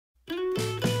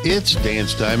It's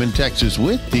Dance Time in Texas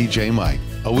with DJ Mike,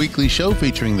 a weekly show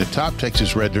featuring the top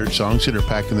Texas Red Dirt songs that are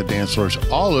packing the dance floors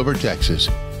all over Texas.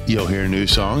 You'll hear new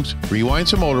songs, rewind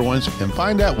some older ones, and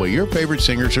find out what your favorite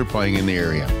singers are playing in the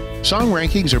area. Song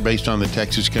rankings are based on the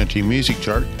Texas Country Music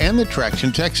Chart and the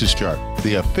Traction Texas Chart,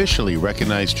 the officially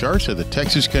recognized charts of the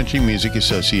Texas Country Music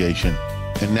Association.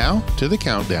 And now to the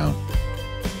countdown.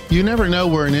 You never know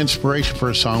where an inspiration for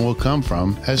a song will come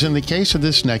from, as in the case of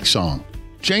this next song.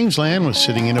 James Land was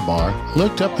sitting in a bar,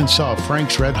 looked up and saw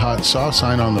Frank's Red Hot Sauce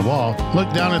sign on the wall,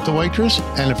 looked down at the waitress,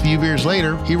 and a few years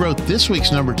later, he wrote this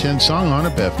week's number 10 song on a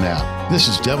Bev Nap. This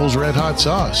is Devil's Red Hot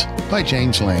Sauce by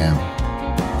James Land.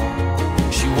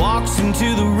 She walks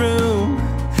into the room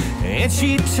and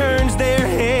she turns their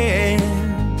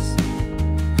heads.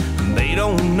 They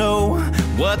don't know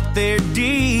what they're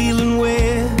dealing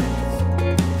with.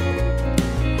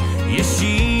 Yeah,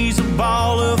 she's a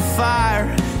ball of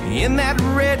fire in that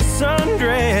red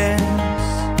sundress.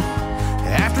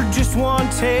 After just one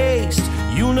taste,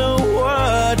 you know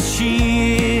what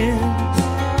she is.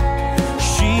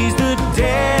 She's the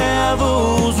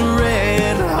devil's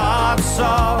red hot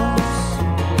sauce.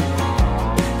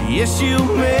 Yes, she'll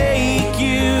make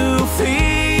you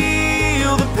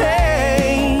feel the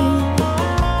pain.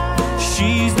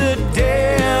 She's the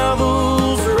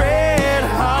devil's red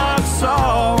hot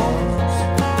sauce.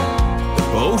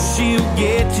 Oh, she'll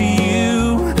get to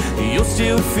you, you'll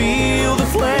still feel the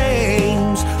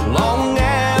flames long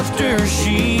after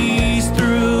she's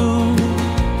through.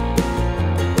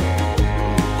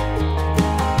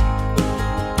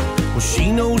 Well,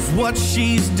 she knows what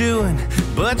she's doing,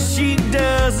 but she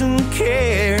doesn't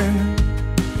care.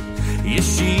 Yeah,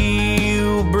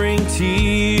 she'll bring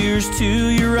tears to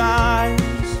your eyes.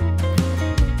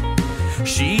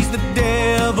 She's the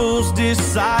devil's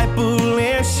disciple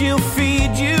and she'll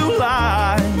feed you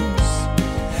lies.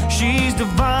 She's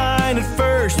divine at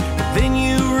first, but then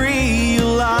you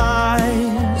realize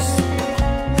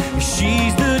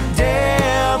she's the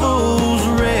devil's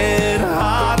red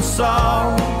hot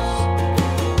sauce.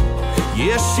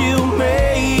 Yes, she'll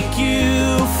make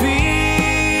you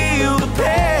feel the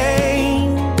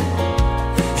pain.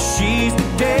 She's the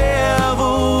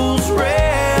devil's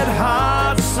red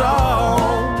hot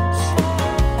sauce.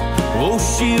 Oh,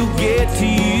 she'll get to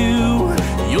you,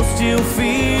 you'll still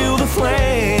feel the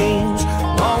flames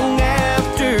long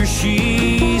after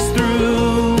she's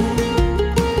through.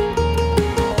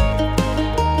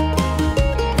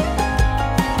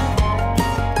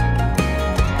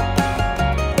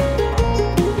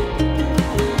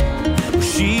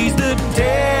 She's the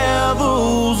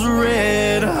devil's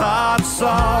red hot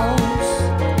sauce.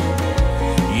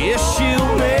 Yes,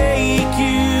 she'll make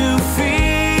you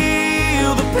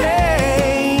feel the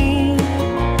pain.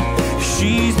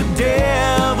 She's the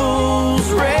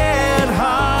devil's red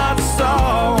hot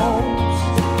sauce.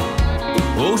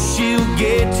 Oh, she'll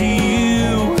get to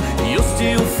you, you'll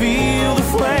still feel the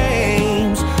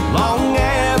flames long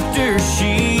after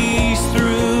she's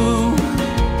through.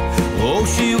 Oh,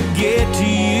 she'll get to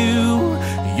you,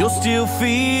 you'll still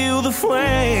feel the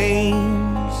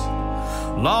flames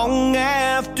long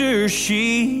after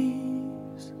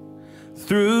she's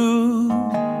through.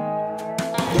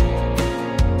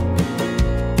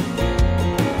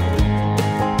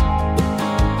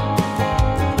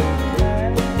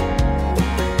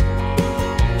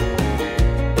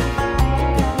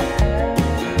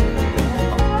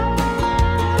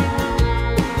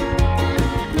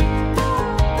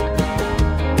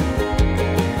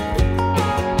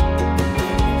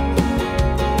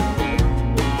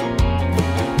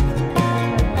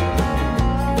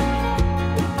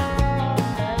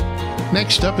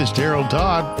 Next up is Daryl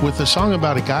Dodd with a song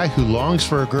about a guy who longs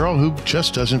for a girl who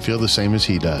just doesn't feel the same as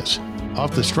he does.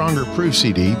 Off the Stronger Proof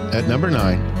CD at number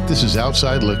 9, this is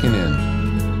Outside Looking In.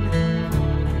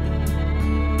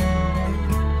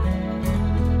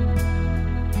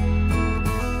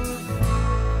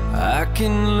 I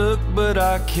can look but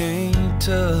I can't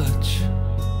touch,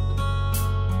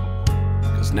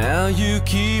 'cause now you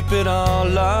keep it all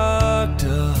locked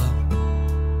up.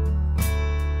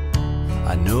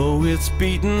 I know it's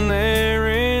beating there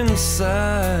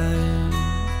inside.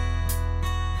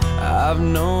 I've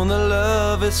known the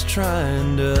love it's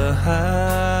trying to hide.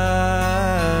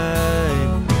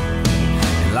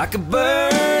 And like a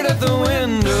bird at the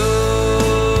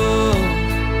window,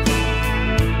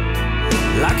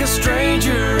 like a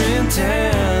stranger in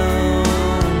town,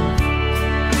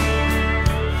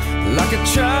 like a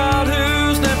child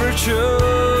who's never chosen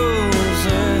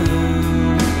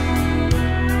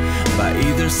by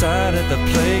either side at the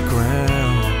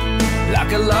playground,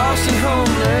 like a lost and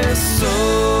homeless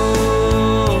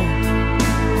soul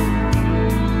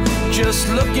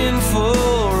just looking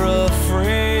for a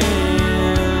friend.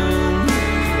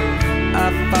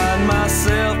 I find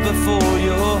myself before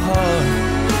your heart,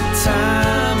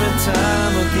 time and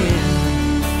time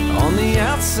again, on the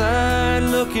outside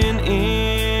looking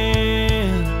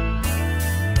in.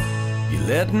 You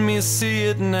let me see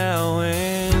it now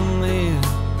and then,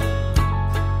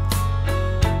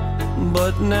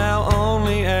 but now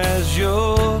only as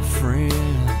your friend.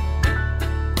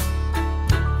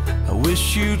 I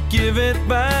wish you'd give it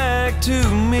back to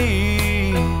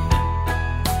me,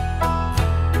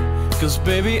 'cause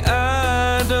baby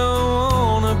I don't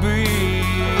wanna breathe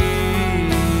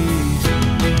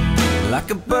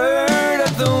like a bird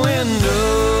at the window,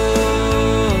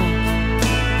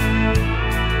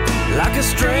 like a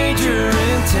stranger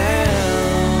in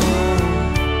town,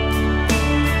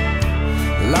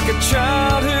 like a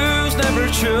child who's never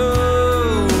chosen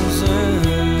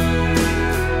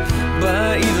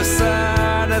by either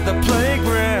side at the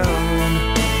playground,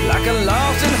 like a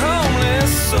lost and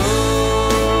homeless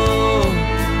soul,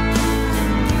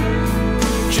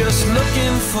 just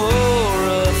looking for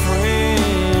a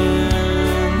friend.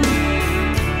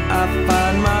 I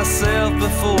find myself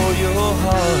before your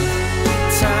heart,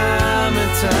 time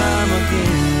and time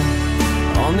again,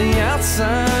 on the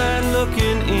outside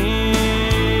looking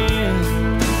in.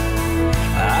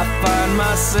 I find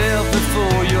myself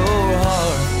before your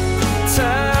heart,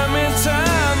 time and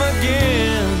time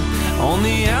again, on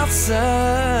the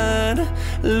outside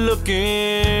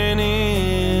looking in.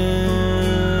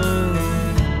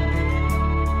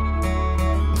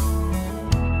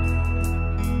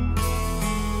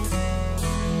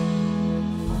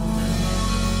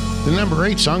 The number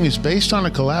 8 song is based on a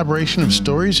collaboration of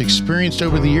stories experienced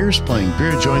over the years playing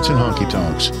beer joints and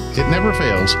honky-tonks. It never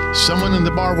fails. Someone in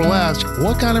the bar will ask,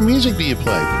 what kind of music do you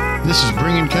play? This is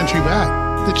Bringing Country Back,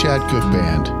 the Chad Cooke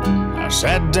Band. I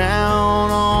sat down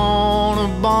on a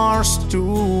bar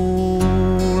stool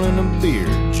in a beer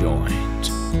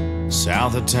joint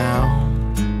south of town.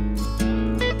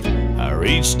 I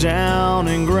reached down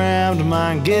and grabbed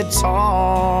my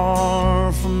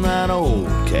guitar from that old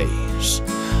case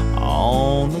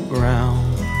on the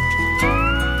ground.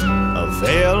 A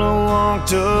fella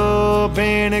walked up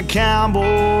in a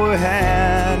cowboy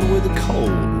hat with a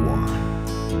cold one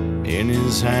in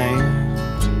his hand.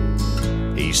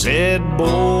 He said,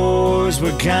 boys,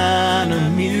 what kind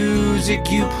of music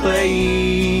you play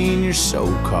in your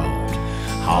so-called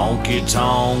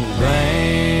honky-tonk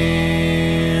band?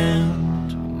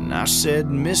 And I said,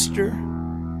 mister,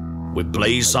 we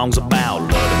play songs about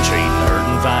loving, cheating,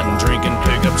 hurting, fighting, drinking,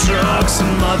 pickup trucks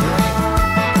and mothering.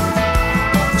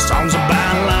 Songs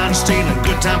about lying, stealing,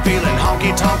 good time feeling,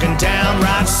 honky-tonking,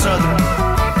 downright southern.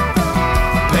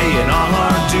 Paying all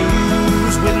our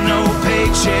dues with no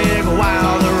paycheck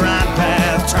while the right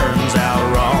path turns out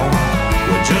wrong.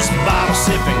 We're just bottle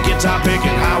sipping, guitar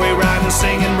picking, highway riding,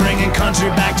 singing, bringing country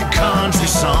back to country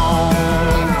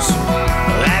songs.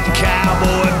 That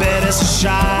cowboy bet us a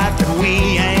shot that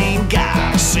we ain't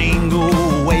got a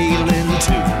single wailing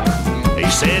tune. He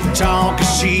said talk is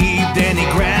cheap, then he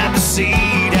grabbed a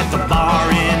seat at the bar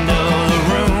end of the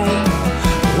room.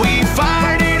 We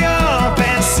fired it up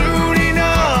and soon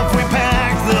enough we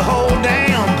packed the whole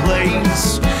damn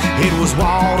place. It was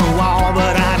wall to wall,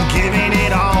 but I'd given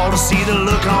it all to see the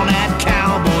look on that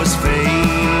cowboy's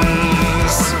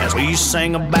face as we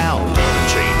sang about loving,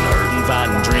 cheating, hurting,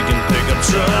 fighting, drinking, pickup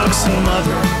trucks and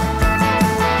mothering.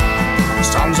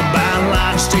 Songs about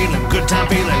lying, stealing, good time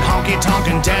feeling,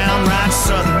 honky-tonking, downright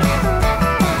southern.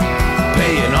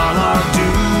 Paying all our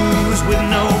dues with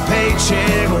no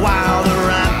paycheck while the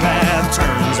right path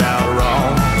turns out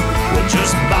wrong. We're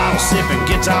just bottle sipping,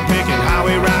 guitar picking,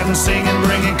 highway riding, singing,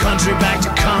 bringing country back to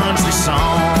country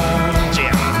songs.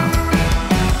 Yeah.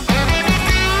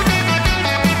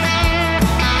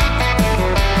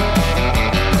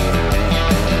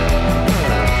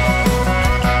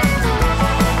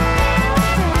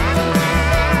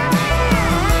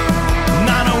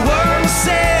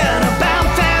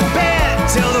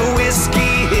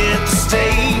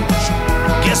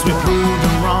 We proved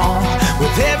them wrong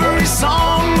with every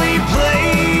song we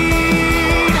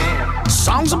played.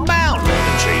 Songs about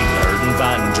living, cheating, hurting,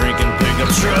 fighting, drinking,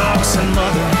 pickup trucks and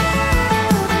mothering.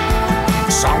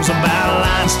 Songs about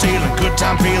lying, stealing, good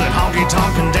time feeling,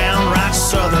 honky-tonking, downright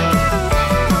southern.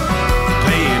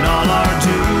 Paying all our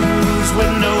dues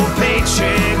with no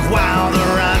paycheck while the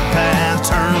right path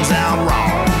turns out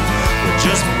wrong. We're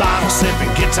just bottle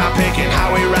sipping, guitar picking,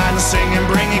 highway riding, singing,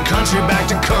 bringing country back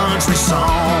to country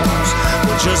songs.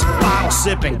 We're just bottle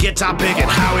sipping, guitar picking,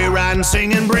 highway riding,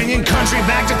 singing, bringing country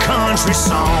back to country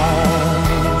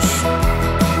songs.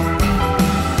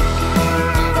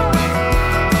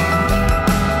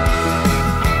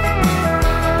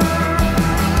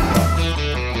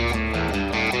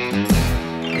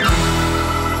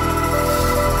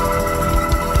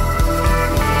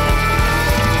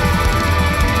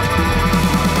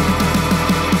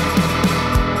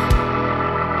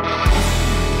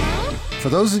 For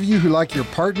those of you who like your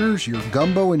partners, your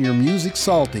gumbo, and your music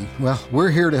salty, well, we're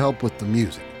here to help with the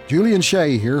music. Julian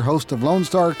Shea here, host of Lone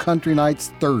Star Country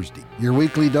Nights Thursday, your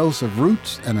weekly dose of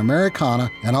roots and Americana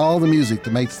and all the music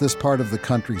that makes this part of the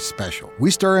country special. We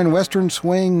stir in Western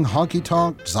swing,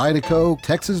 honky-tonk, Zydeco,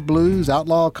 Texas blues,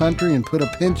 outlaw country, and put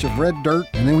a pinch of red dirt,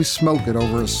 and then we smoke it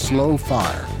over a slow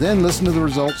fire. Then listen to the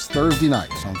results Thursday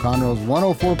nights on Conroe's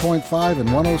 104.5 and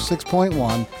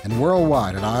 106.1 and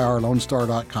worldwide at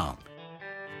irlonestar.com.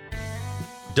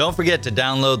 Don't forget to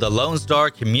download the Lone Star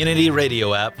Community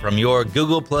Radio app from your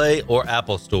Google Play or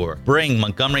Apple Store. Bring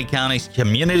Montgomery County's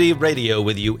community radio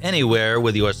with you anywhere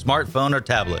with your smartphone or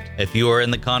tablet. If you are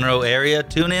in the Conroe area,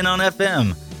 tune in on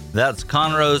FM. That's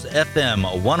Conroe's FM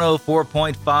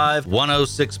 104.5,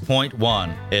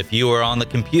 106.1. If you are on the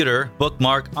computer,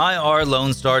 bookmark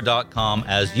irlonestar.com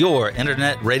as your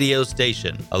internet radio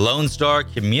station. A Lone Star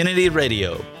Community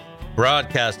Radio.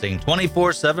 Broadcasting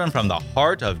 24/7 from the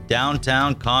heart of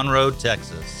downtown Conroe,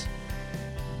 Texas.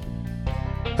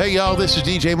 Hey y'all, this is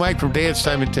DJ Mike from Dance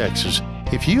Time in Texas.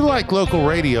 If you like local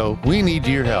radio, we need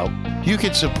your help. You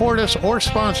can support us or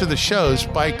sponsor the shows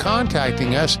by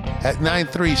contacting us at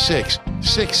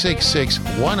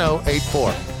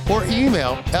 936-666-1084 or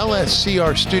email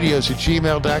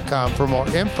lscrstudios@gmail.com for more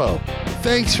info.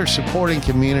 Thanks for supporting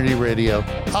community radio.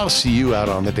 I'll see you out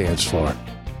on the dance floor.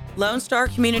 Lone Star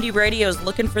Community Radio is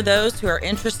looking for those who are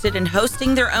interested in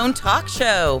hosting their own talk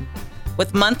show.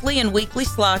 With monthly and weekly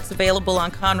slots available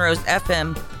on Conroe's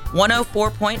FM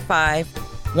 104.5,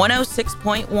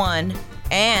 106.1,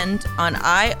 and on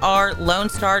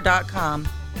irlonestar.com.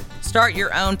 Start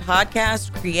your own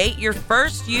podcast, create your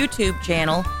first YouTube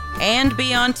channel, and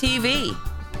be on TV.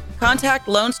 Contact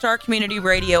Lone Star Community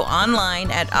Radio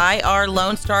online at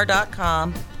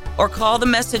irlonestar.com or call the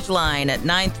message line at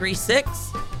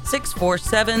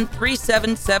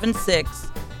 936-647-3776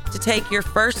 to take your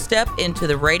first step into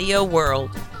the radio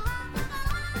world.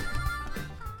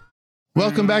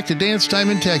 Welcome back to Dance Time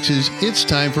in Texas. It's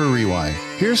time for a rewind.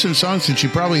 Here's some songs that you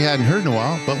probably hadn't heard in a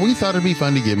while, but we thought it'd be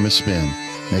fun to give them a spin.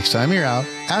 Next time you're out,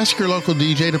 ask your local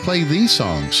DJ to play these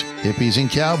songs: Hippies and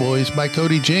Cowboys by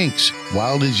Cody Jinks,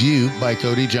 Wild As You by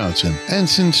Cody Johnson. And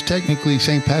since technically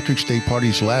St. Patrick's Day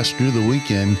parties last through the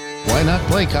weekend, why not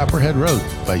play Copperhead Road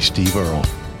by Steve Earle?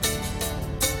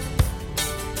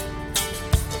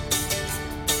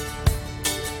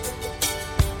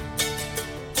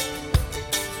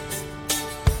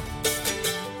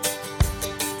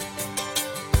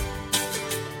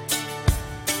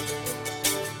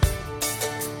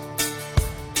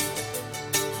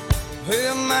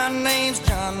 Well, my name's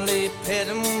John Lee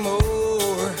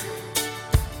Pettimore,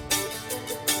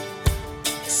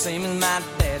 same as my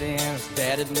daddy and his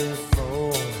daddy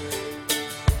before.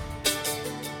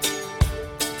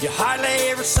 You hardly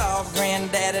ever saw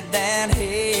Granddaddy down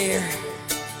here.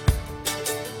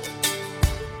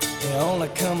 They only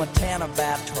come to town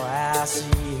about twice a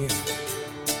year.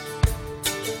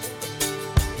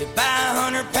 They buy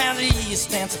 100 pounds of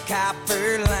yeast and some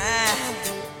copper line.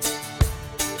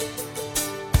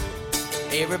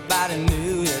 Everybody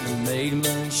knew that it made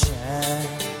moonshine.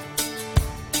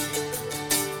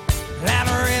 I'm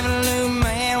a revenue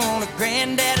man, want a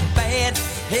granddaddy bad.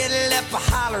 Headed up a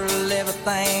holler of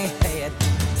everything had.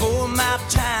 For my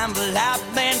time, but I've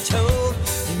been told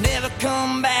you never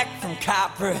come back from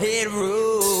Copperhead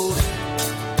Road.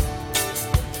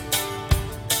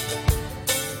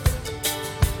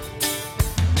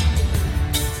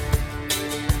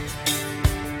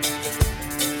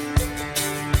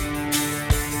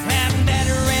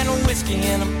 Whiskey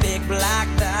in a big black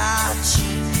Dodge.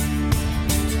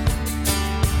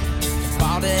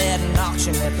 Bought it at an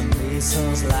auction at the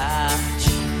Mason's Lodge.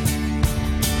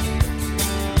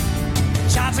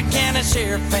 Johnson County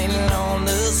Sheriff painted on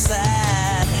the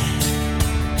side.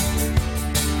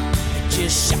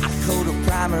 Just shot a coat of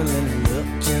primer, then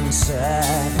looked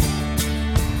inside.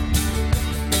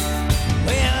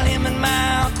 Well, him and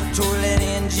my uncle tore that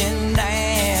engine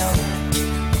down.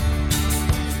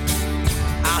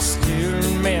 I still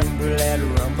remember that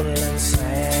rumbling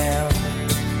sound.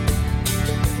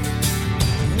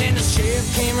 And then the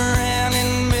sheriff came around in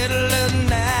the middle of the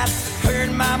night.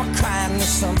 Heard Mama crying that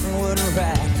something wasn't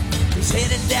right. He's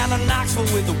headed down to Knoxville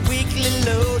with a weekly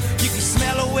load. You can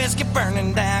smell a whiskey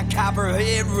burning down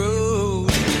Copperhead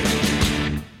Road.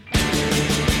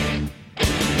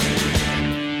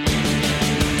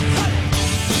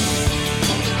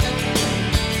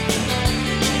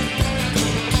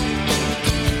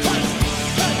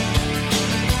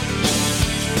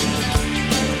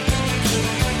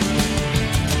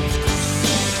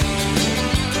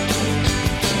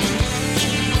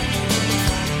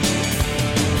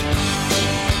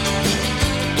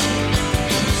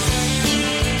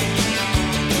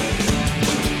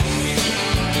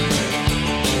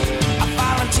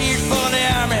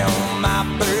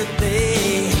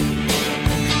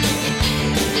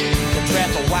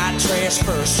 finished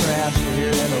first round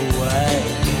here and away.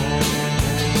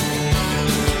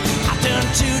 I done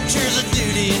 2 tours of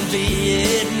duty in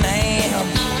Vietnam.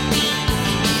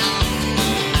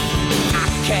 I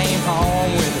came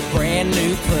home with a brand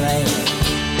new plane.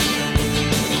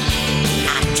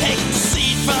 I take the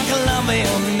seat from Colombia,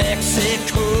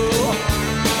 Mexico.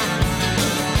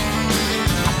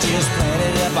 I just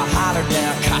planted up a holler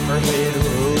down Copperhead Road.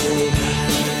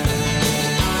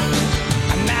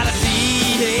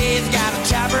 He's got a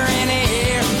chopper in the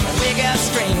air. We got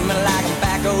streaming like I'm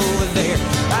back over there.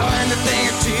 I learned a thing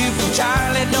or two from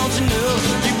Charlie, don't you know?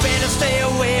 You better stay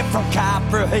away from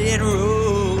Copperhead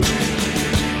Road.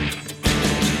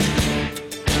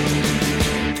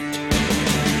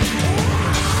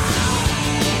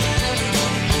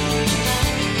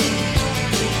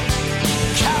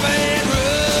 Copperhead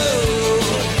Road.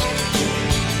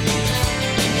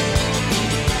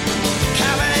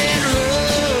 Copperhead Road.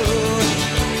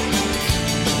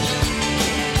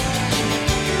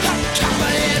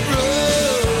 Copperhead Road.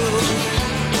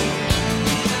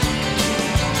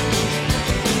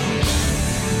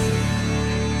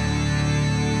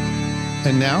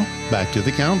 And now, back to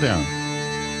the countdown.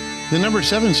 The number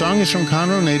 7 song is from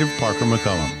Conroe native Parker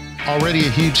McCullum. Already a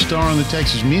huge star on the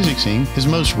Texas music scene, his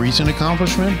most recent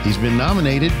accomplishment, he's been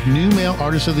nominated New Male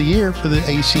Artist of the Year for the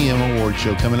ACM Award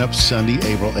Show coming up Sunday,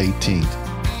 April 18th.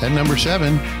 At number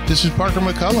 7, this is Parker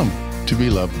McCullum, To Be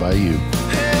Loved by You.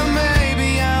 Well,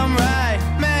 maybe I'm right,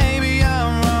 maybe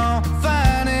I'm wrong.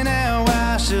 Finding out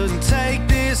why I shouldn't take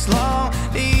this long.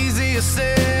 Easier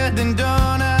said than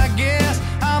done, I guess.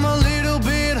 I'm a little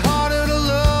bit harder to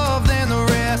love than the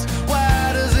rest.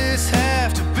 Why does this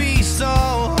have to be so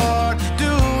hard?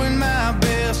 Doing my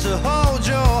best to hold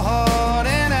your heart,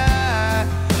 and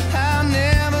I'll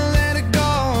never let it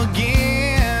go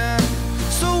again.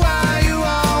 So why you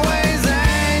always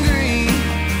angry?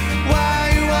 Why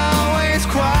you always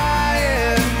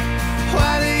quiet?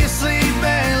 Why do you sleep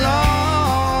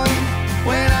alone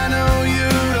when I know you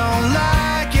don't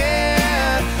like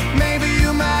it? Maybe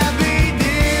you might be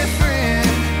different,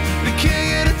 but can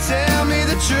you to tell me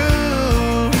the truth?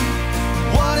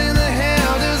 What in the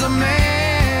hell does a man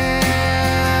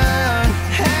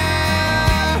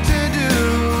have to do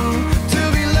to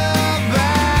be loved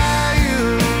by you?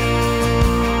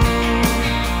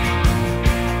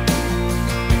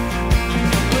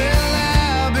 Well,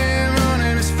 I've been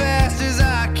running as fast as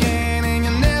I can, and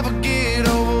you'll never get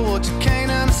over what you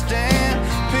can't understand.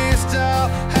 Pissed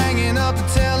off, hanging up the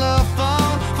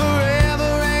telephone.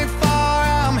 Forever ain't far,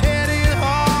 I'm headed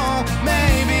home.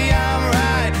 Maybe I'm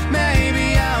right,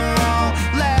 maybe I'm wrong.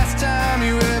 Last time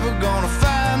you ever gonna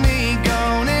find me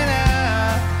gone, and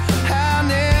I'll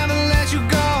never let you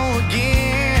go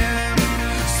again.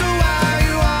 So why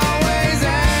you always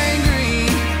angry?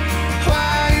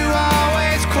 Why you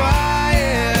always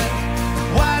quiet?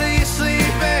 Why do you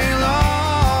sleep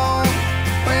alone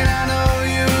when I know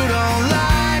you don't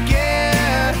like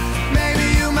it? Maybe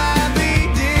you might be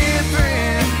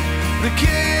different, but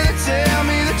can you tell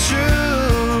me the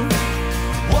truth?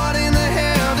 What in the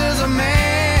hell does a man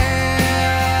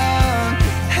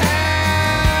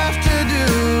have to do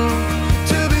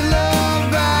to be loved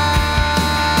by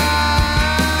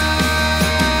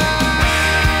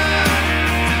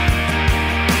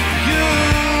you?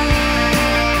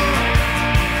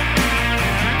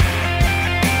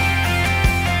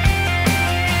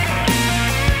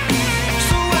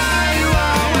 So why you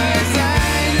always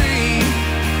angry?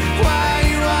 Why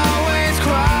you always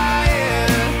quiet?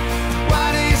 Why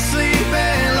do you sleep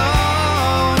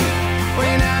alone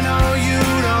when I know you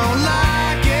don't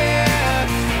like it?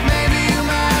 Maybe you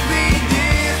might be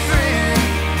different,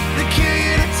 but can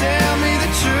you to tell me the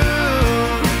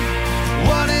truth?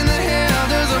 What in the hell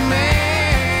does a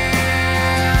man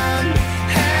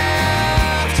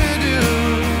have to do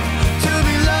to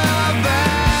be loved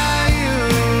by you?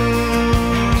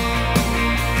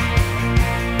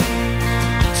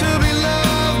 To be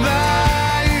loved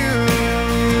by you.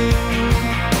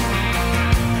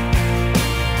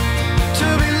 To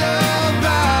be loved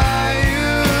by you.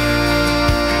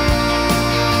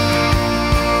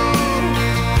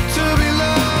 To be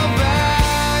loved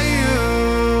by you.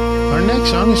 Our next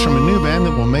song is from a new band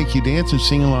that will make you dance and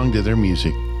sing along to their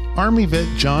music. Army vet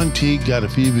John Teague got a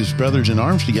few of his brothers in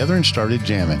arms together and started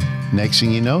jamming. Next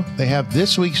thing you know, they have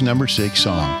this week's number 6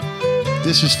 song.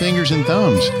 This is Fingers and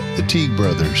Thumbs, the Teague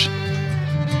Brothers.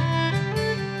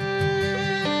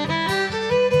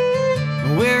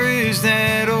 Where is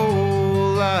that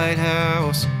old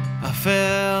lighthouse? I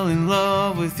fell in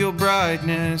love with your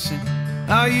brightness, and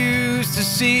I used to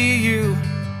see you,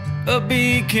 a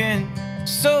beacon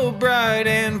so bright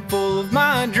and full of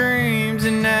my dreams,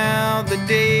 and now the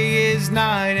day is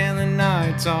night and the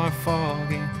nights are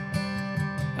foggy.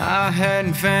 I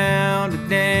hadn't found a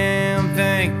damn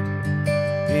thing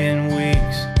in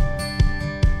weeks.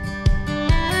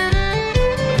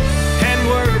 Hadn't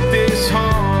worked this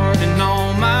hard in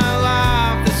all my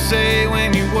life. They say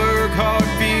when you work hard,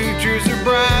 futures are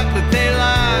bright, but they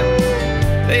lie.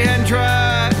 They hadn't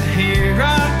tried. Here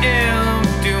I am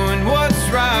doing what's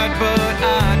right, but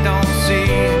I don't see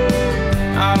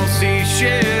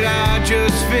shit, I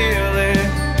just feel it,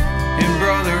 and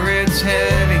brother, it's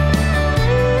heavy.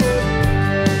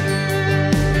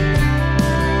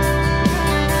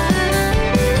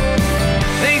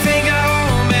 They think I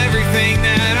own everything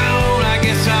that I own. I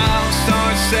guess I'll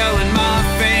start selling my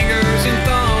fingers and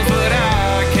thumbs, but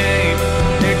I can't.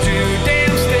 They're too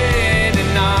damn steady to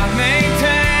not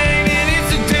maintain, and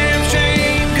it's a damn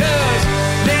shame, 'cause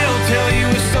they'll tell you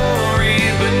a story,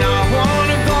 but not one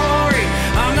of glory.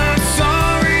 I'm not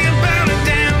sorry about a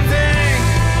damn thing.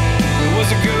 It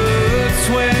was a good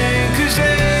swing, 'cause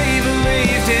they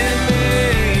believed in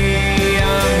me.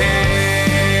 I'm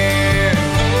here.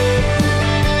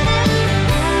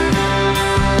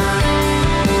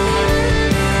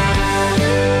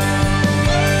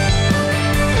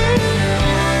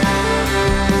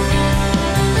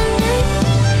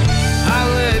 I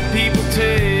let people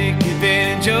take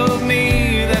advantage of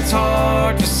me. That's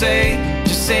hard to say,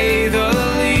 to say the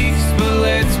least. But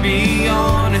let's be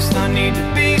honest, I need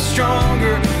to be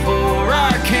stronger, or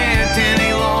I can't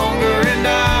any longer. And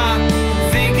I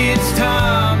think it's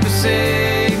time to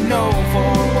say no for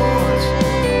once.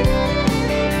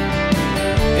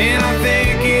 And I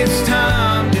think it's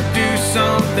time to do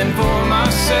something for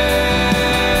myself.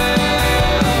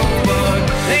 But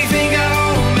they think I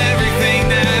own everything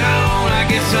that I own. I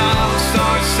guess I'll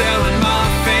start selling my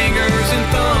fingers and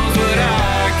thumbs, but I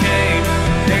can't.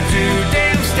 They're too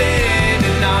damn steady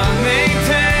to not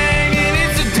maintain, and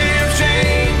it's a damn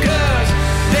shame, 'cause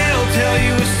they'll tell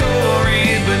you a story,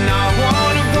 but not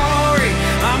one of glory.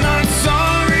 I'm not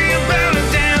sorry about a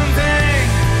damn thing.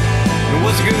 It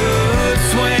was a good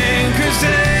swing, 'cause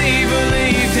they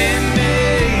believed in me.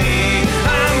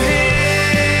 I'm here.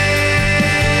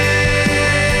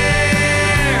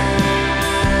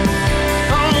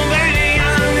 Oh, baby,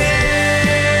 I'm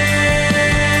here.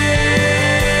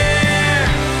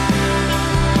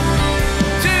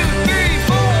 2, 3,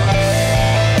 4.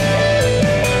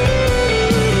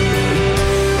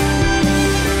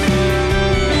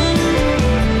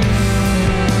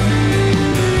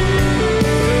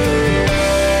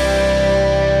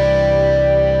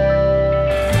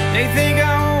 They think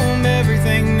I own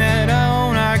everything that I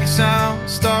own. I guess I'll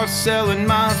start selling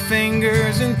my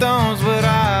fingers and thumbs, but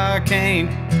I can't.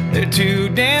 They're too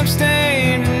damn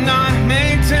stained and not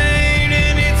maintained,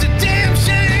 and it's a damn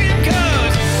shame,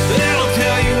 'cause they'll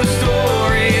tell you a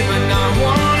story, but not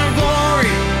one of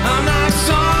glory. I'm not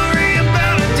sorry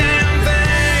about a damn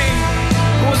thing.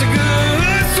 It was a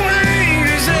good swing,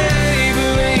 'cause they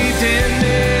believed in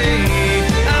me.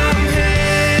 I'm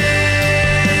here.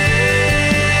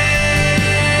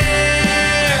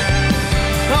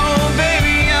 Oh,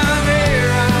 baby, I'm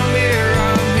here, I'm here,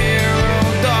 I'm here.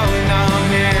 Oh, darling, I'm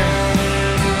here.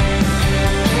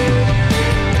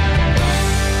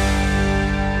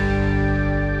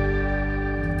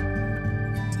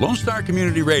 Lone Star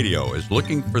Community Radio is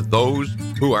looking for those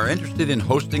who are interested in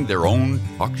hosting their own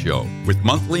talk show, with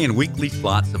monthly and weekly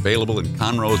slots available in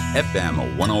Conroe's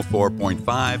FM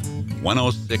 104.5,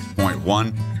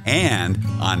 106.1, and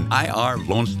on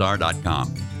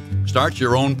irlonestar.com. Start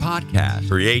your own podcast,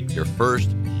 create your first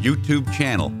YouTube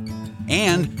channel,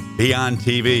 and be on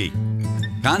TV.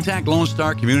 Contact Lone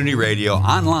Star Community Radio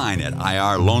online at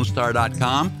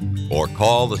irlonestar.com or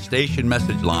call the station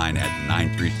message line at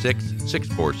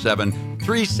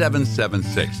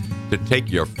 936-647-3776 to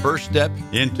take your first step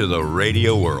into the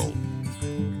radio world.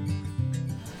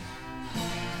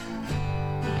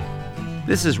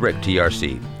 This is Rick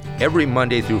TRC. Every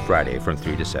Monday through Friday from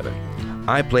 3 to 7,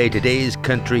 I play today's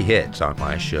country hits on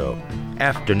my show,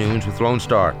 Afternoons with Lone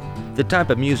Star. The type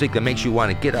of music that makes you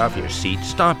want to get off your seat,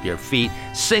 stomp your feet,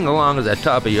 sing along at the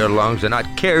top of your lungs, and not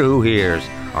care who hears,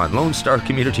 on Lone Star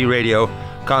Community Radio,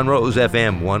 Conroe's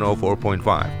FM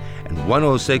 104.5 and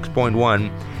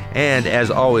 106.1, and as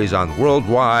always on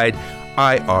worldwide,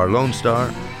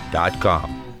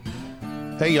 irlonestar.com.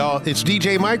 Hey y'all, it's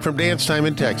DJ Mike from Dance Time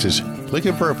in Texas.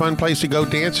 Looking for a fun place to go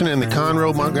dancing in the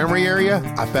Conroe, Montgomery area?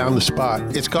 I found the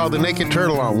spot. It's called the Naked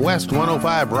Turtle on West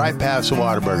 105, right past the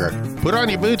Whataburger. Put on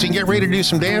your boots and get ready to do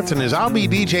some dancing, as I'll be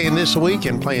DJing this week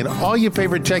and playing all your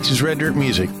favorite Texas Red Dirt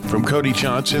music, from Cody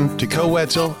Johnson to Co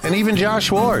Wetzel and even Josh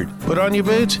Ward. Put on your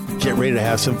boots, get ready to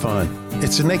have some fun.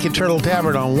 It's the Naked Turtle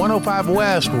Tavern on 105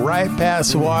 West, right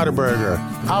past the Whataburger.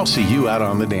 I'll see you out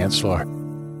on the dance floor.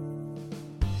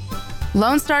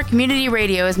 Lone Star Community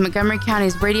Radio is Montgomery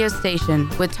County's radio station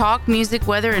with talk, music,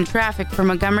 weather, and traffic for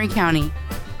Montgomery County.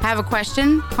 Have a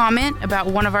question, comment about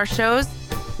one of our shows?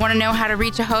 Want to know how to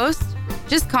reach a host?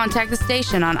 Just contact the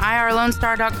station on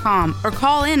irlonestar.com or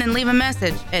call in and leave a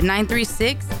message at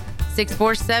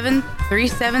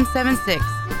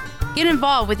 936-647-3776. Get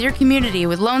involved with your community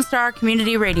with Lone Star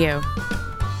Community Radio.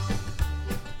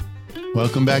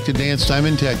 Welcome back to Dance Time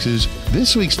in Texas.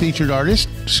 This week's featured artist,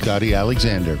 Scotty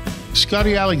Alexander.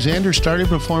 Scotty Alexander started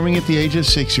performing at the age of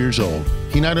 6 years old.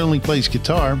 He not only plays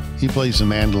guitar, he plays the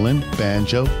mandolin,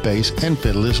 banjo, bass, and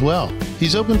fiddle as well.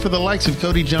 He's open for the likes of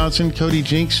Cody Johnson, Cody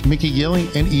Jinks, Mickey Gilly,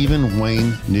 and even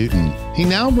Wayne Newton. He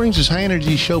now brings his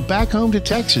high-energy show back home to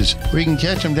Texas, where you can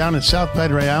catch him down at South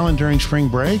Padre Island during spring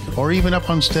break, or even up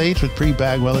on stage with Pre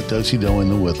Bagwell at Do-Si-Do in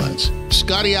the Woodlands.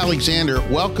 Scotty Alexander,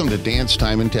 welcome to Dance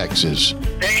Time in Texas.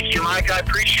 Thank you, Mike. I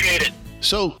appreciate it.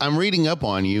 So I'm reading up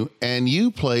on you, and you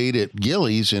played at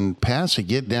Gillies in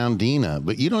Passagit down Dina,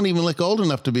 but you don't even look old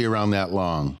enough to be around that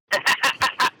long.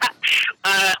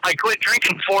 I quit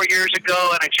drinking 4 years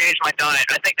ago, and I changed my diet.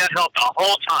 I think that helped a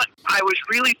whole ton. I was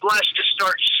really blessed to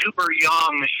start super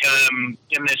young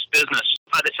in this business.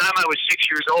 By the time I was 6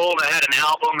 years old, I had an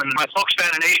album, and my folks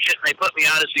found an agent, and they put me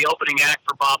out as the opening act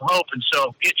for Bob Hope. And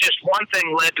so it just one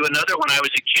thing led to another when I was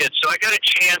a kid. So I got a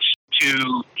chance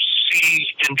to see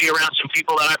and be around some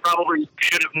people that I probably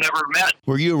should have never met.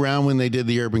 Were you around when they did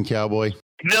the Urban Cowboy?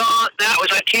 No,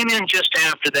 I came in just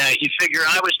after that. You figure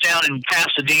I was down in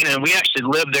Pasadena, and we actually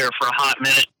lived there for a hot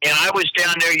minute. And I was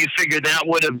down there, you figure that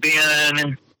would have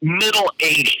been middle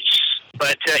 80s.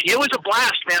 But it was a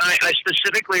blast, man. I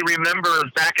specifically remember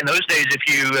back in those days, if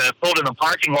you pulled in the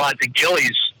parking lot at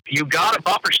Gillies, you got a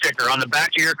bumper sticker on the back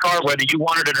of your car, whether you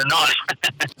wanted it or not.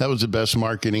 That was the best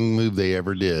marketing move they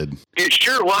ever did. It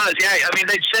sure was, yeah. I mean,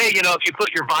 they'd say, if you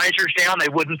put your visors down, they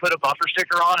wouldn't put a bumper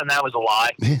sticker on, and that was a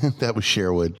lie. That was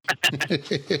Sherwood.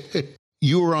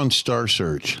 You were on Star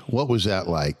Search. What was that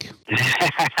like?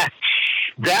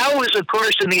 That was, of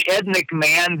course, in the Ed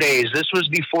McMahon days. This was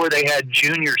before they had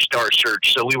Junior Star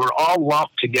Search, so we were all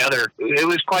lumped together. It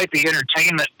was quite the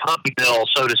entertainment puppy mill,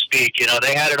 so to speak.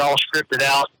 They had it all scripted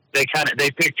out. They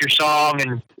picked your song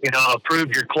and,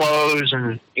 approved your clothes,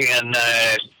 and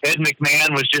Ed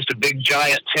McMahon was just a big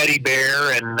giant teddy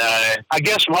bear. And I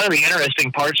guess one of the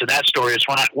interesting parts of that story is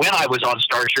when I was on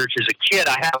Star Search as a kid,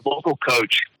 I had a vocal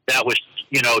coach that was,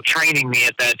 training me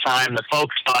at that time. The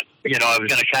folks thought, I was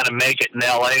going to kind of make it in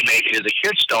L.A., make it as a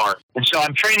kid star. And so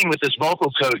I'm training with this vocal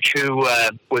coach who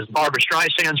was Barbra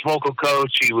Streisand's vocal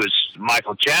coach. He was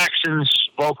Michael Jackson's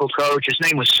vocal coach. His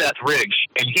name was Seth Riggs.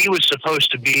 And he was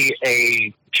supposed to be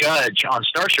a judge on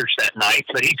Star Search that night,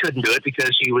 but he couldn't do it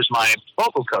because he was my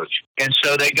vocal coach. And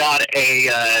so they got a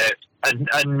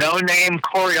no-name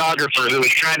choreographer who was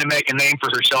trying to make a name for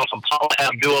herself, and Paula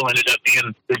Abdul ended up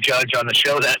being the judge on the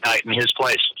show that night in his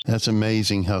place. That's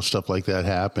amazing how stuff like that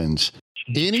happens.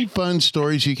 Any fun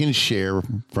stories you can share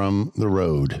from the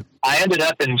road? I ended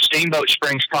up in Steamboat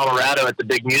Springs, Colorado at the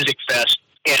big music fest,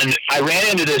 and I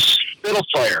ran into this fiddle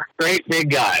player, great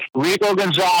big guy, Rico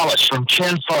Gonzalez from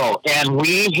Chinfo, and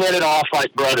we hit it off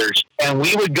like brothers. And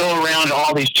we would go around to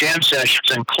all these jam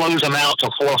sessions and close them out till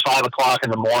 4 or 5 o'clock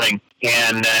in the morning.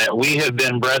 And we have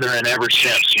been brethren ever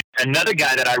since. Another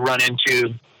guy that I run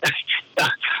into,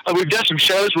 we've done some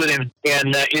shows with him,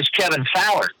 and is Kevin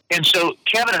Fowler. And so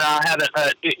Kevin and I have an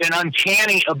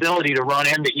uncanny ability to run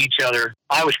into each other.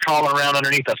 I was crawling around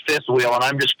underneath a fifth wheel, and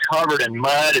I'm just covered in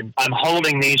mud, and I'm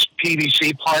holding these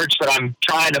PVC parts that I'm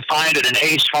trying to find at an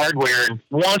Ace Hardware. And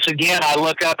once again, I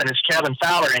look up, and it's Kevin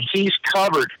Fowler, and he's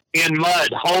covered in mud,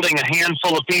 holding a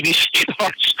handful of PVC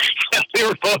parts. We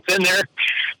were both in there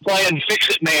playing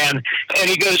Fix-It Man. And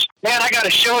he goes, man, I got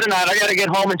a show tonight. I got to get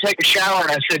home and take a shower.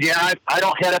 And I said, yeah, I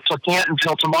don't head up to Canton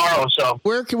until tomorrow. So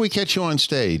where can we catch you on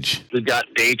stage? We've got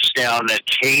dates down at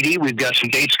Katy. We've got some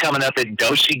dates coming up at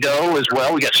Do-Si-Do as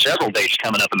well. We got several dates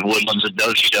coming up in the Woodlands at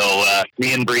Do-Si-Do.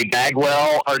 Me and Bree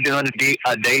Bagwell are doing a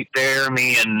date there.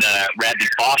 Me and Radley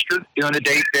Foster doing a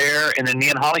date there. And then me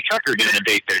and Holly Tucker doing a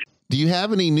date there. Do you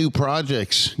have any new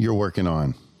projects you're working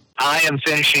on? I am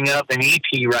finishing up an EP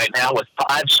right now with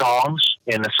 5 songs,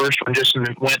 and the first one just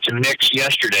went to mix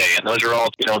yesterday. And those are all,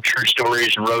 true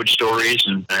stories and road stories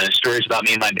and stories about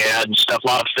me and my dad and stuff. A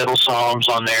lot of fiddle songs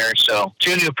on there. So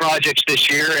 2 new projects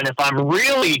this year. And if I'm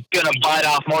really going to bite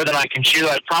off more than I can chew,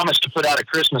 I promise to put out a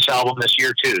Christmas album this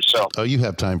year too. So. Oh, you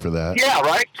have time for that. Yeah,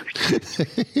 right.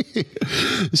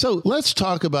 So let's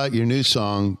talk about your new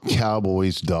song,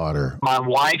 Cowboy's Daughter. My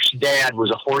wife's dad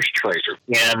was a horse trader,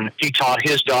 and he taught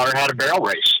his daughter how to barrel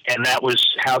race, and that was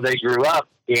how they grew up.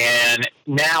 And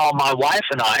now my wife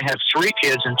and I have 3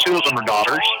 kids, and 2 of them are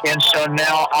daughters. And so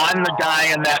now I'm the guy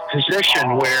in that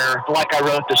position where, like I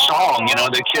wrote the song,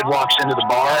 the kid walks into the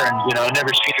bar and,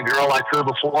 never seen a girl like her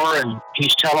before. And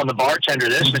he's telling the bartender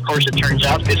this. And of course, it turns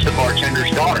out it's the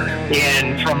bartender's daughter.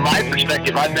 And from my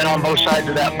perspective, I've been on both sides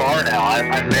of that bar now.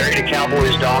 I've married a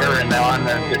cowboy's daughter, and now I'm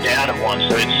the dad of one.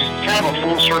 So it's kind of a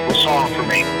full circle song for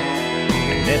me.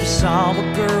 Never saw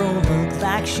a girl look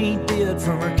like she did,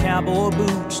 from her cowboy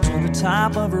boots to the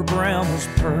top of her brown was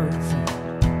perfect.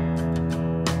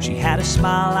 She had a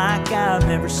smile like I've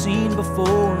never seen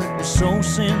before. It was so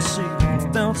sincere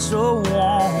and felt so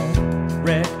warm,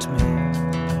 wrecked me.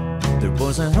 There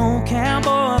was an old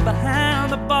cowboy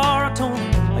behind the bar. I told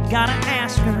him I gotta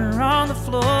ask her on the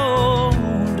floor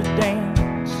to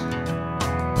dance.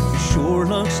 It sure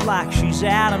looks like she's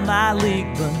out of my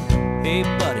league, but hey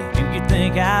buddy, do you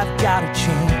think I've got a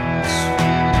chance?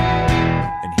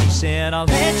 And he said, I'll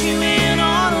let you in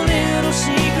on a little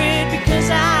secret,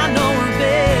 because I know her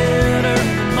better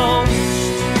than most.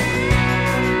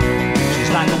 She's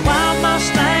like a wild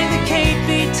Mustang that can't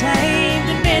be tamed,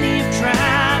 and many have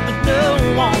tried, but no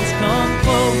one's come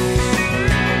close.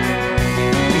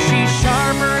 She's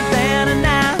sharper than a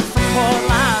knife from what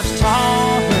life's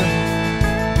taught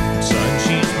her. Son,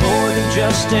 she's more than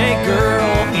just a girl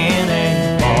in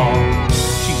a bar.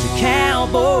 She's a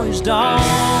cowboy's daughter.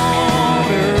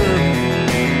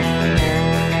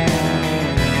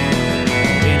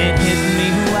 And it hit me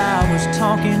who I was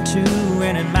talking to,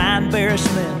 and in my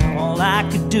embarrassment, all I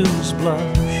could do was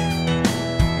blush.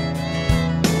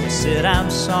 I said, I'm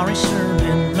sorry, sir,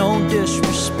 and no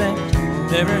disrespect.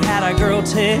 Never had a girl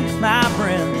take my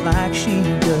breath like she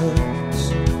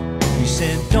does. He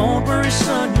said, don't worry,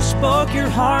 son, you spoke your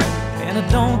heart, and I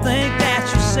don't think that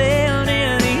you said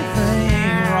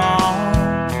anything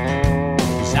wrong.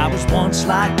 'Cause I was once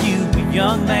like you, a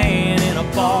young man in a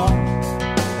bar,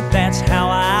 and that's how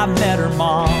I met her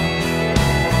mom.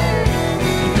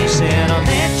 And he said, I'll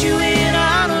let you in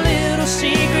on a little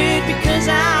secret, because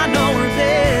I know her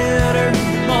better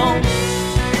than most.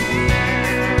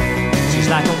 She's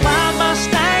like a wild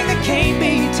Mustang that can't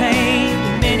be tamed,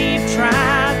 and many have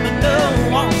tried, but no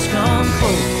one's come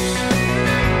close.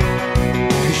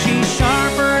 She's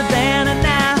sharper than a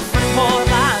knife from what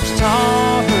life's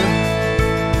taught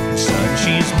her. Son,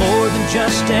 she's more than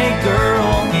just a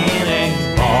girl in a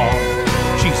bar.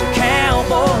 She's a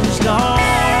cowboy's daughter.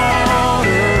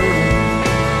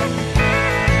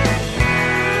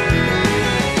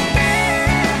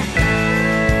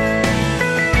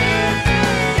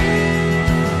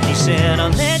 He said,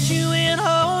 I'll let you in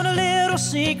on a little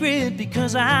secret,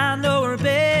 because I know her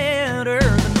better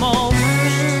than most.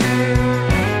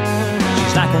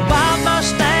 She's like a wild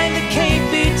Mustang that can't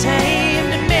be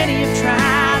tamed, and many have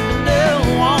tried, but no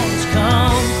one's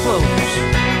come close.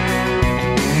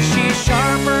 She's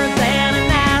sharper than a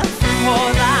knife from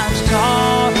what life's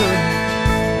taught her.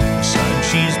 Son,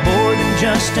 she's more than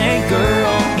just a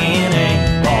girl in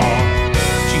a bar.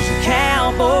 She's a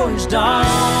cowboy's daughter.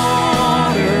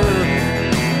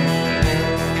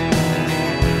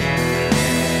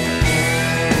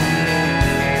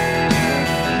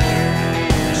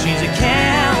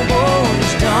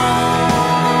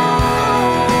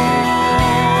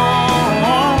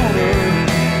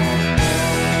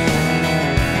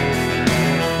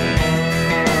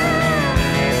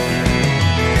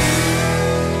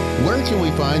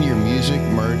 Find your music,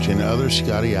 merch, and other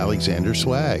Scotty Alexander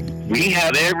swag. We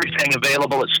have everything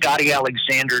available at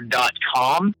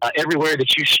ScottyAlexander.com. Everywhere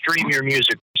that you stream your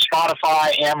music,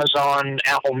 Spotify, Amazon,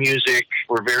 Apple Music,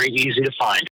 we're very easy to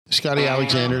find. Scotty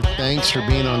Alexander, thanks for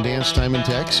being on Dance Time in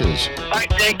Texas. All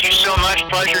right, thank you so much.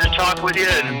 Pleasure to talk with you,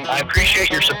 and I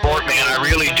appreciate your support, man. I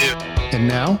really do. And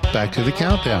now, back to the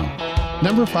countdown.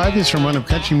 Number 5 is from one of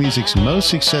country music's most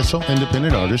successful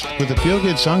independent artists, with a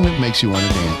feel-good song that makes you want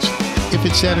to dance. If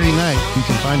it's Saturday night, you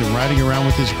can find him riding around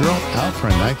with his girl out for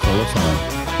a night full of fun.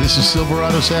 This is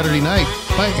Silverado Saturday Night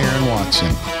by Aaron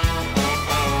Watson.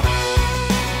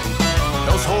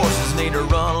 Those horses need to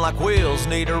run like wheels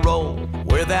need to roll.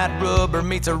 Where that rubber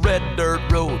meets a red dirt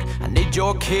road. I need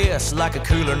your kiss like a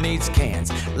cooler needs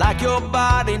cans. Like your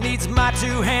body needs my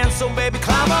 2 hands. So baby,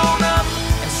 climb on up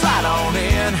and slide on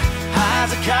in. High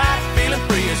as a kite, feeling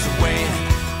free as the wind.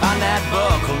 Find that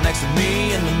buckle next to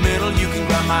me in the middle. You can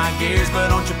grind my gears, but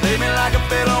don't you play me like a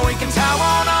fiddle. We can tie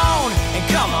one on and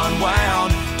come unwound.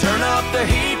 Turn up the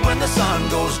heat when the sun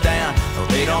goes down. No,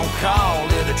 they don't call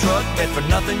it a truck bed for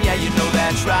nothing. Yeah, you know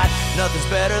that's right. Nothing's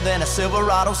better than a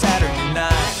Silverado Saturday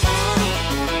night.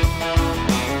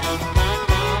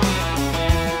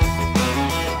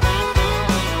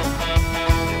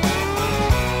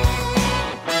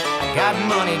 Got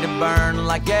money to burn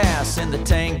like gas in the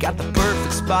tank. Got the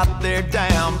perfect spot there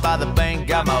down by the bank.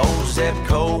 Got my old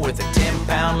Zepco with a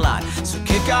 10-pound line. So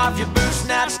kick off your boots,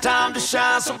 now it's time to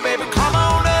shine. So baby, come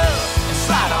on up and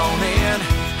slide on in.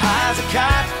 High as a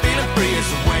kite, feeling free as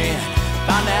the wind.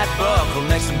 Find that buckle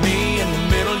next to me in the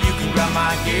middle. You can grab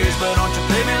my gears, but don't you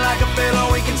play me like a fiddle.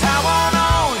 We can tie one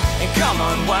on and come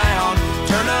unwound.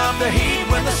 Turn up the heat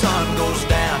when the sun goes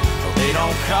down. They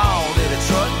don't call it a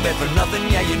truck bed for nothing,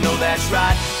 yeah, you know that's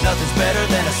right. Nothing's better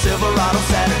than a Silverado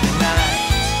Saturday night.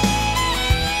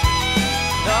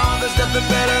 No, there's nothing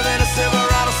better than a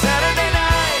Silverado Saturday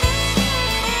night.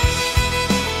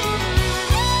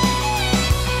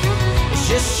 It's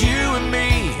just you and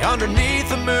me underneath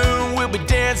the moon. We'll be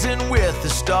dancing with the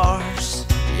stars.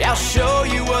 Yeah, I'll show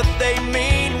you what they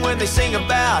mean when they sing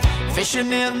about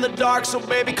fishing in the dark. So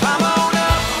baby, climb on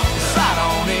up, slide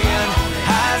on in.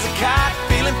 High as a kite,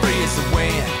 feeling free as the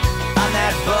wind. Find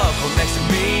that buckle next to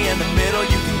me in the middle.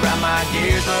 You can grab my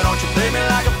gears, but don't you play me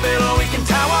like a fiddle. We can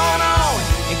tie one on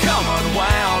and come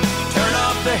unwound. Turn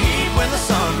up the heat when the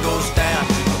sun goes down.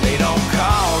 They don't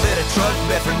call it a truck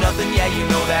bed for nothing, yeah, you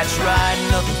know that's right.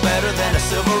 Nothing's better than a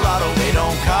Silverado. They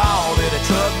don't call it a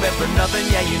truck bed for nothing,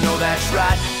 yeah, you know that's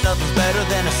right. Nothing's better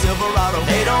than a Silverado.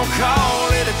 They don't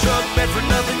call it a truck bed for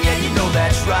nothing, yeah, you know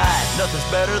that's right. Nothing's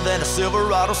better than a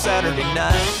Silverado Saturday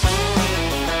night.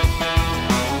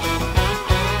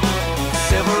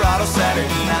 Silverado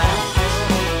Saturday night.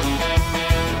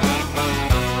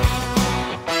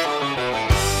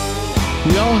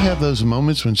 We all have those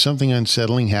moments when something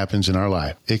unsettling happens in our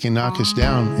life. It can knock us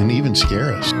down and even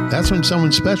scare us. That's when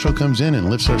someone special comes in and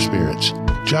lifts our spirits.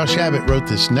 Josh Abbott wrote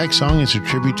this next song as a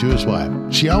tribute to his wife.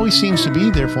 She always seems to be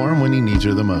there for him when he needs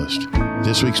her the most.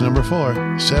 This week's number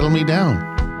 4, Settle Me Down.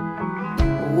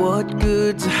 What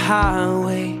good's a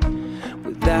highway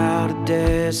without a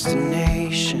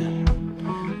destination?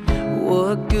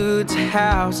 What good's a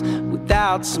house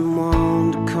without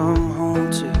someone to come home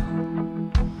to?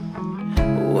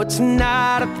 What's a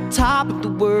night at the top of the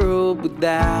world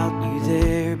without you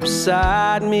there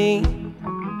beside me?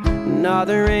 No,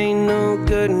 there ain't no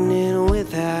good in it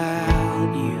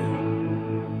without you.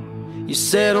 You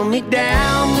settle me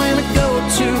down when I go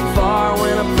too far,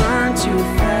 when I burn too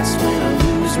fast, when I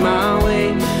lose my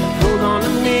way. Hold on to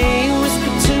me,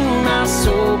 whisper to my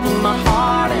soul, put my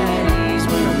heart at ease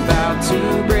when I'm about to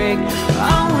break.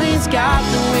 I always got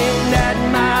the wind at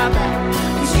my back,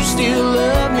 'cause you still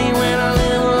love me when I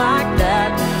live like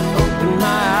that. Open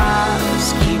my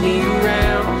eyes, keep me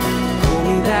around, pull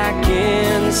me back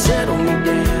in, settle me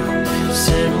down,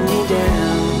 settle me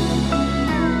down.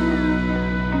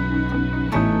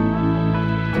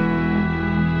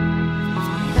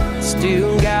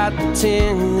 Still got the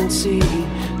tendency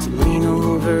to lean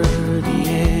over the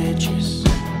edges.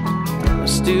 I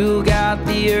still got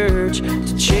the urge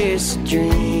to chase a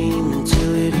dream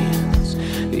until it ends.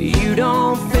 You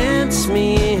don't fence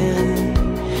me in,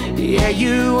 yeah,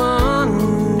 you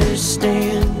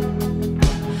understand.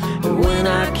 And when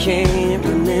I can't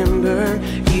remember,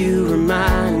 you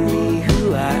remind me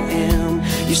who I am.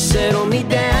 You settle me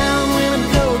down when I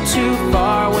go too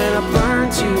far, when I burn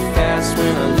too fast,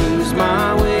 when I lose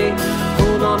my way.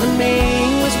 Hold on to me,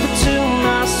 whisper to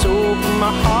my soul, put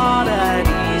my heart at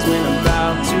ease when I'm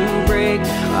about to break.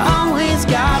 I always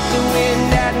got the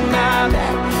wind at my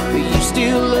back, but you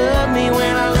still love me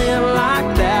when I live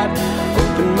like that.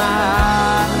 Open my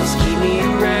eyes, keep me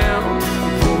around,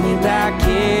 pull me back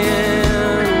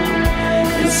in,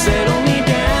 and settle me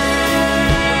down.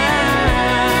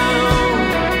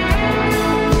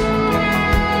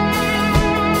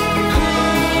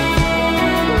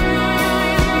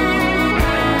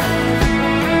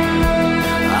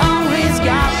 Always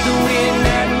got the wind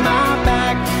at my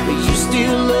back, but you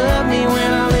still love me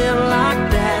when I live like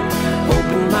that.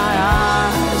 Open my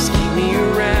eyes, keep me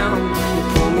around,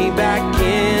 pull me back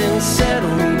in,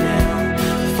 settle me down.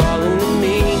 Fall into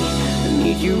me, I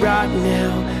need you right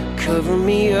now. Cover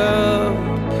me up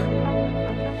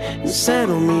and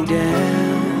settle me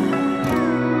down.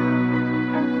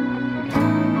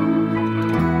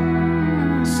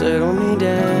 Settle me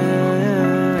down.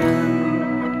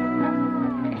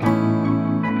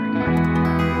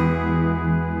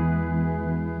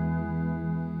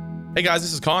 Hey guys,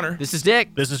 this is Connor. This is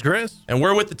Dick. This is Chris. And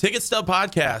we're with the Ticket Stub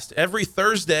Podcast every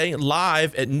Thursday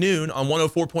live at noon on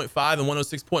 104.5 and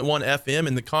 106.1 FM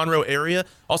in the Conroe area.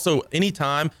 Also,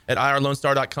 anytime at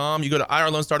irlonestar.com. You go to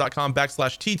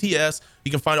irlonestar.com/TTS.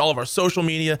 You can find all of our social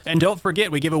media. And don't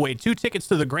forget, we give away 2 tickets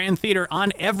to the Grand Theater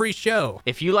on every show.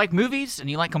 If you like movies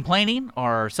and you like complaining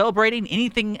or celebrating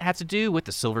anything that has to do with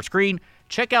the silver screen,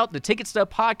 check out the Ticket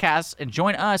Stub Podcast and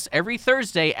join us every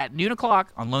Thursday at noon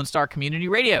o'clock on Lone Star Community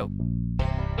Radio.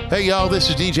 Hey y'all, this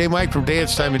is DJ Mike from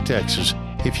Dance Time in Texas.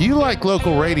 If you like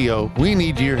local radio, we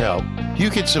need your help. You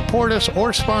can support us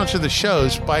or sponsor the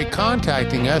shows by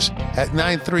contacting us at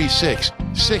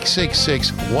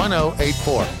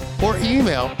 936-666-1084 or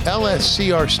email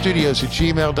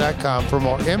lscrstudios@gmail.com for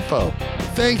more info.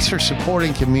 Thanks for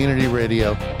supporting community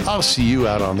radio. I'll see you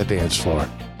out on the dance floor.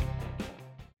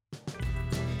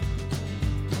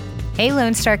 Hey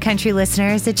Lone Star Country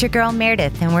listeners, it's your girl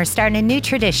Meredith, and we're starting a new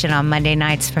tradition on Monday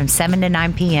nights from 7 to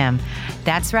 9 p.m.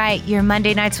 That's right, your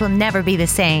Monday nights will never be the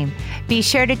same. Be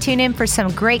sure to tune in for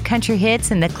some great country hits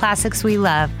and the classics we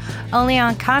love, only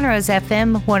on Conroe's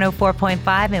FM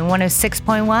 104.5 and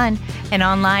 106.1 and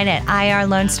online at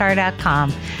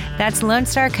irlonestar.com. That's Lone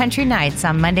Star Country Nights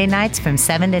on Monday nights from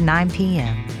 7 to 9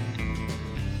 p.m.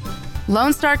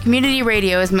 Lone Star Community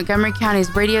Radio is Montgomery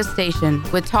County's radio station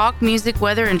with talk, music,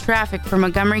 weather, and traffic for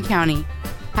Montgomery County.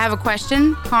 Have a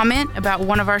question, comment about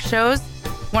one of our shows?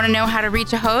 Want to know how to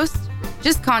reach a host?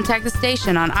 Just contact the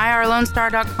station on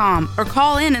irlonestar.com or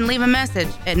call in and leave a message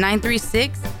at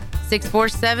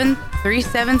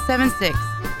 936-647-3776.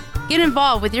 Get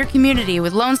involved with your community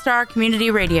with Lone Star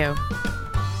Community Radio.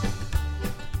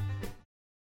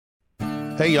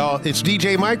 Hey y'all, it's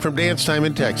DJ Mike from Dance Time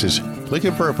in Texas.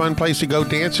 Looking for a fun place to go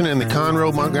dancing in the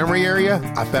Conroe, Montgomery area?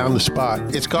 I found the spot.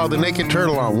 It's called the Naked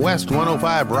Turtle on West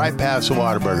 105, right past the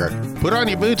Whataburger. Put on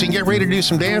your boots and get ready to do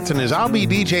some dancing, as I'll be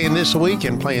DJing this week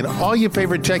and playing all your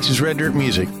favorite Texas Red Dirt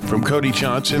music, from Cody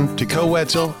Johnson to Co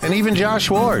Wetzel and even Josh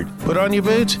Ward. Put on your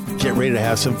boots, get ready to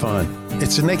have some fun.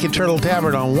 It's the Naked Turtle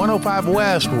Tavern on 105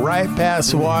 West, right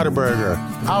past the Whataburger.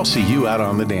 I'll see you out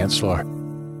on the dance floor.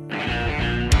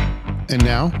 And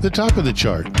now, the top of the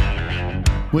chart.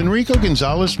 When Rico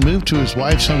Gonzalez moved to his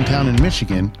wife's hometown in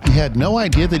Michigan, he had no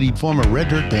idea that he'd form a Red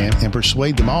Dirt band and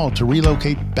persuade them all to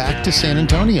relocate back to San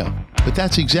Antonio. But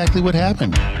that's exactly what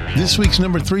happened. This week's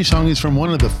number 3 song is from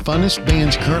one of the funnest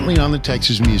bands currently on the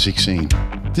Texas music scene.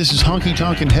 This is Honky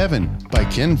Tonk in Heaven by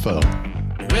Kinfo.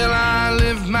 Well, I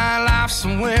lived my life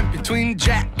somewhere between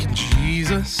Jack and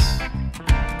Jesus,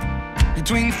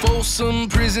 between Folsom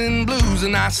Prison Blues,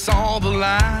 and I saw the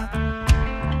light.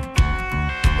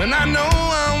 And I know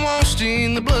I'm washed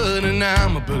in the blood and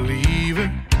I'm a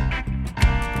believer,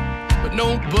 but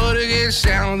nobody gets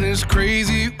out of this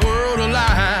crazy world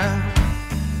alive.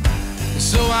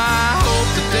 So I hope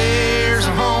that there's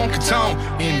a honky-tonk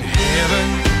in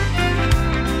heaven,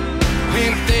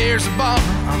 and if there's a bar,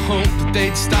 I hope that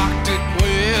they'd stocked it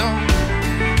well.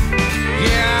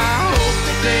 Yeah, I hope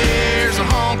that there's a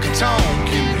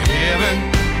honky-tonk in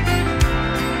heaven,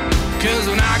 'cause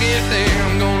when I get there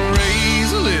I'm gonna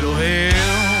raise a little hell.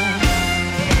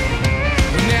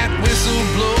 When that whistle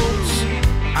blows,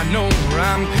 I know where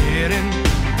I'm heading,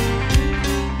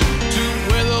 to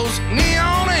where those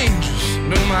neon angels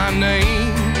know my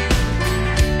name.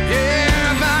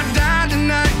 Yeah, if I die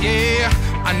tonight, yeah,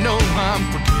 I know I'm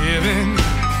forgiven.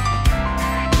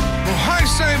 Well, hey,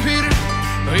 St. Peter,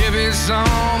 if it's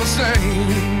all the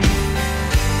same,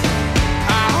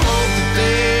 I hope that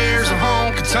there's a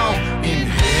honky-tonk in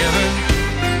heaven,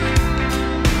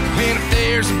 and if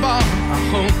there's a bar, I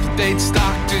hope that they'd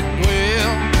stocked it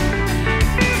well.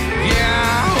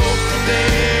 Yeah, I hope that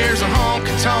there's a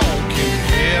honky-tonk in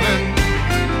heaven,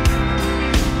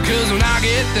 'cause when I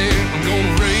get there, I'm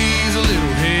gonna raise a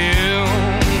little hell.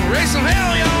 Raise some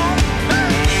hell, y'all.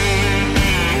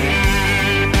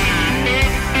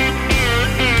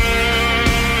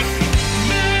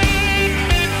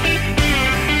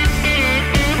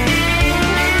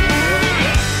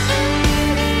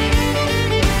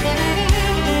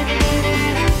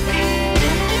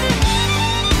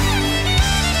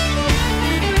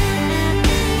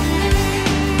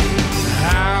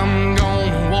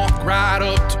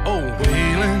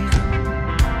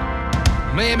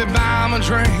 Maybe buy a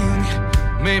drink,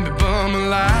 maybe bum a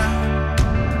lie.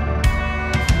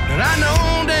 But I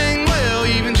know dang well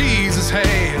even Jesus had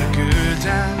a good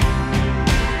time.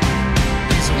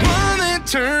 He's the one that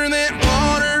turned that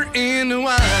water into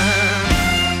wine.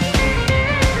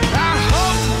 I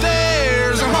hope that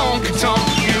there's a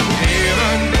honky-tonk in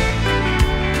heaven,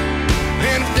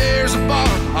 and if there's a bar,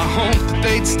 I hope that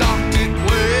they'd stocked it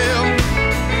well.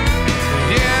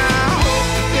 Yeah, I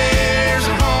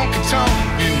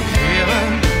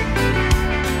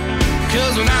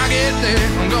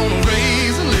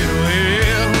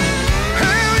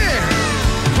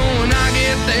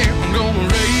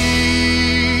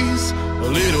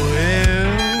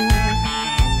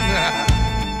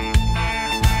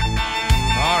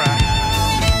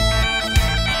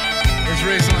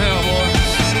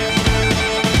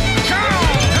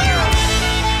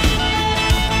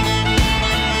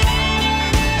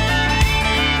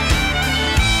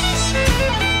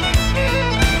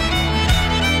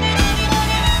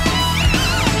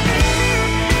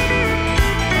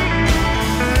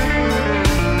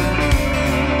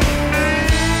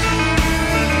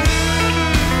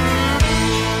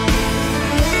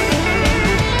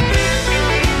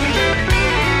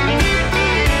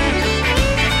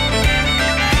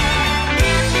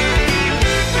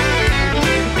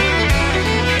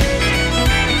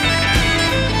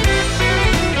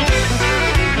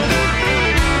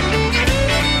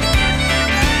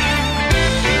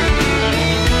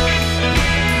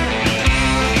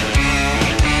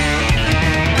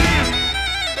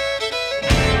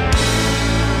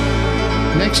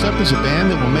is a band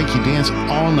that will make you dance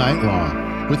all night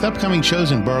long. With upcoming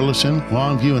shows in Burleson,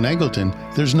 Longview, and Eggleton,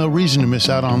 there's no reason to miss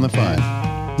out on the fun.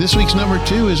 This week's number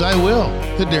 2 is I Will,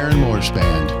 the Darren Morse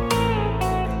Band.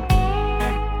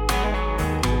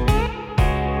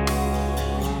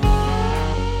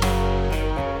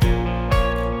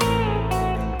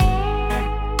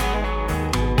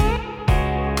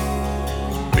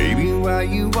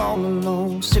 You all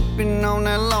alone, sipping on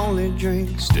that lonely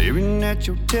drink, staring at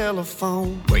your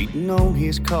telephone, waiting on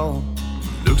his call.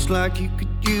 Looks like you could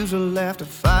use a laugh to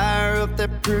fire up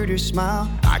that pretty smile.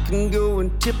 I can go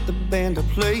and tip the band to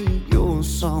play your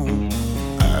song.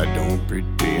 I don't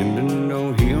pretend to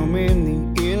know him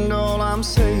in the end. All I'm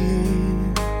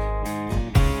saying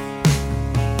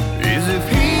is if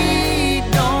he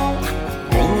don't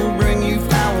wanna bring you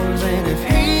flowers, and if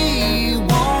he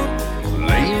won't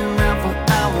lay around for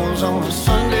hours on a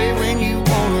Sunday when you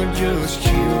wanna just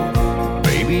chill,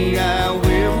 baby I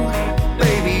will,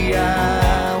 baby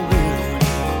I will.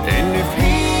 And if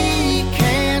he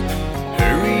can't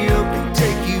hurry up and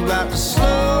take you out to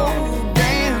slow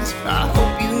dance, I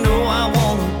hope you know I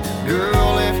want him,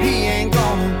 girl. If he ain't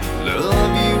gonna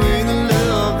love you with a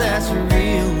love that's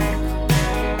real,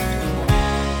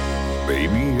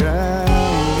 baby I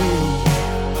will.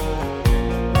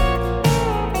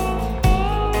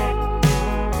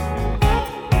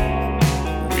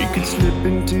 We could slip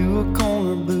into a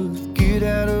corner booth, get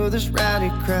out of this rowdy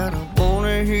crowd. I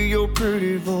wanna hear your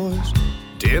pretty voice.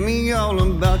 Tell me all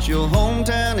about your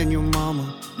hometown and your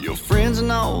mama, your friends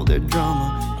and all their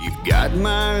drama. You've got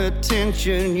my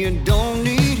attention, you don't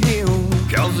need him.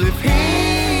 Cause if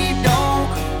he don't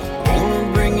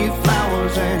wanna bring you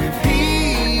flowers, and if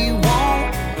he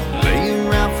won't lay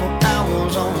around for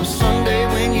hours on a Sunday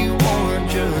when you wanna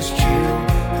just chill,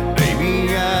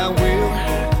 baby I will,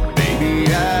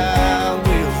 baby I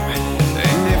will.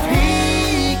 And if he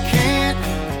can't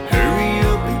hurry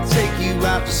up and take you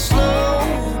out to slow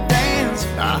dance,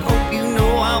 I hope you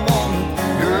know I want him,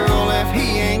 girl. If he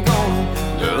ain't gonna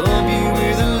love you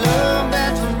with a love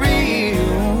that's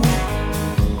real,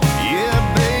 yeah,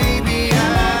 baby I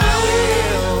will,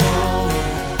 baby I will.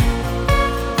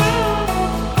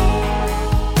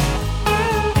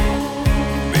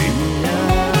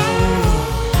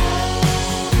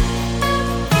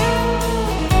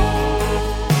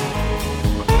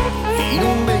 He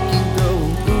don't make you go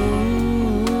ooh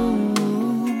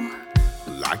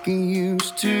like he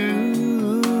used to.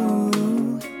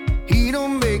 He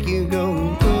don't make you go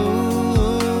ooh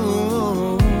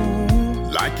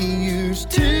like he used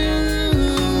to.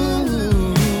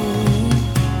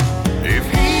 If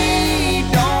he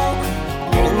don't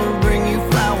wanna bring you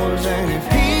flowers, and if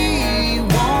he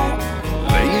won't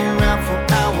lay around for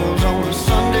hours on a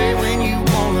Sunday when you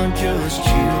wanna just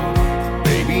chill,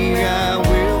 baby I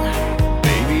will,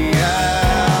 baby I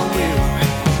will.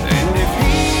 And if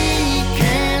he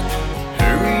can't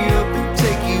hurry up and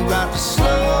take you out to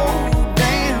slow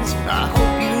dance, I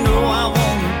hope you know I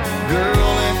want him,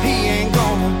 girl. If he ain't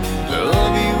gonna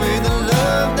love you with a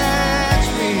love that's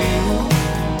real,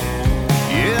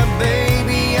 yeah,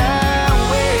 baby I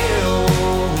will,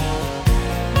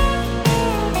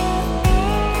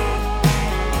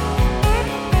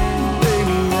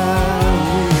 baby I will.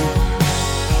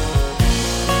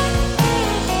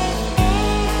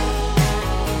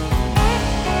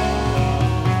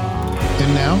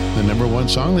 And now, the number 1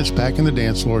 song that's packing the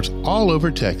dance floors all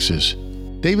over Texas.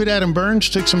 David Adam Burns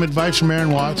took some advice from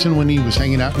Aaron Watson when he was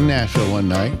hanging out in Nashville one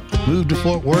night, moved to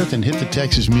Fort Worth, and hit the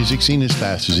Texas music scene as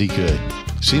fast as he could.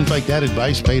 Seems like that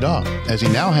advice paid off, as he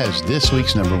now has this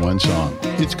week's number 1 song.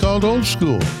 It's called Old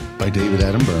School by David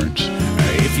Adam Burns.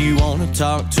 If you want to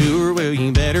talk to her, well,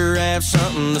 you better have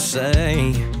something to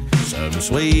say. Something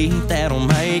sweet that'll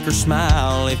make her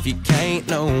smile. If you can't,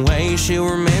 no way she'll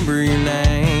remember your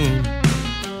name.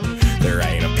 There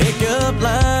ain't a pickup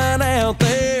line out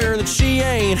there that she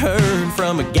ain't heard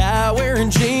from a guy wearing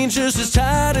jeans just as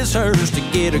tight as hers. To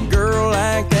get a girl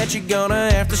like that, you're gonna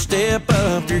have to step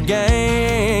up your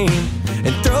game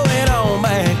and throw it on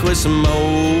back with some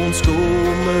old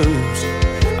school moves.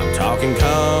 I'm talking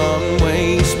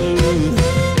Conway smooth.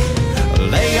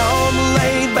 Lay on the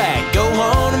laid back, go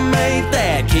on and make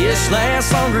that kiss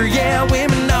last longer. Yeah,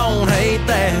 women don't hate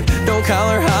that. Don't call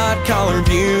her hot, call her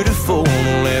beautiful.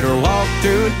 Don't let her walk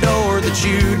through a door that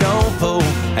you don't pull.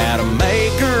 How to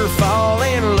make her fall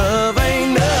in love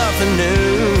ain't nothing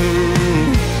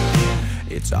new.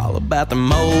 It's all about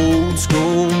them old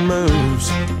school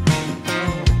moves.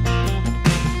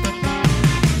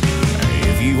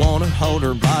 If you wanna hold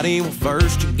her body, well,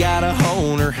 first you gotta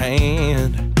hold her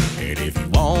hand. And if you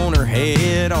want her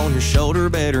head on your shoulder,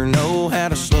 better know how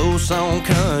to slow song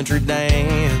country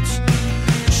dance.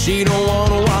 She don't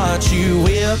wanna watch you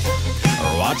whip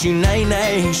or watch you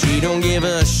nay-nay. She don't give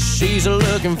a she's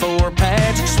looking for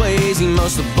Patrick Swayze.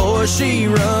 Most of the boys she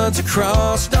runs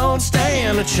across don't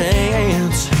stand a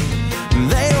chance.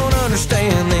 They don't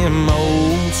understand them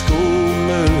old school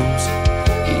moves.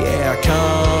 Yeah,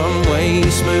 Conway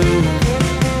smooth.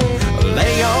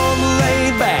 Lay on the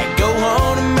laid back, go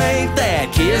on and make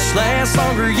that kiss last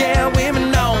longer. Yeah,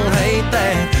 women don't hate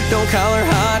that. Don't call her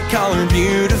hot, call her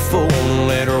beautiful.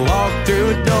 Let her walk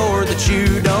through a door that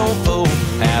you don't pull.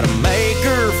 How to make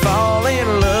her fall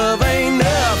in love ain't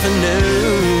nothing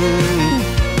new.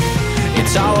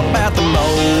 It's all about the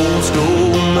old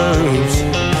school moves.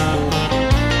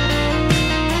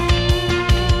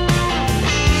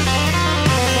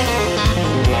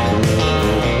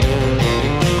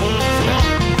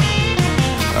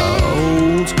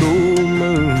 Old school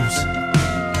moves.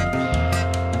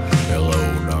 Hello,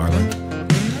 darling.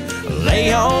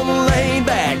 Lay on the laid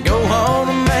back, go home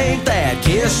and make that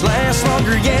kiss last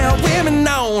longer. Yeah, women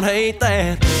don't hate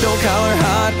that. Don't call her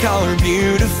hot, call her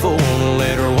beautiful.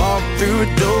 Let her walk through a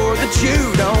door that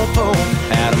you don't pull.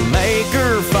 How to make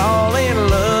her fall in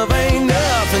love ain't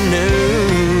nothing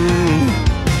new.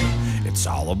 It's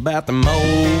all about them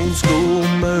old school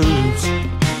moves.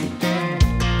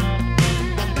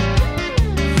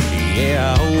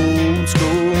 Yeah, old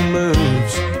school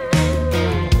moves.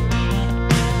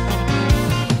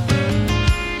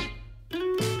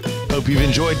 Hope you've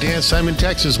enjoyed Dance Time in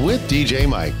Texas with DJ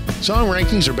Mike. Song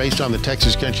rankings are based on the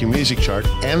Texas Country Music Chart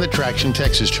and the Traction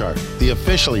Texas Chart, the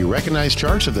officially recognized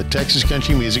charts of the Texas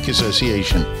Country Music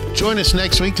Association. Join us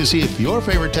next week to see if your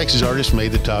favorite Texas artist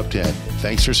made the top 10.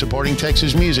 Thanks for supporting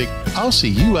Texas music. I'll see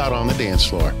you out on the dance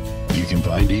floor. You can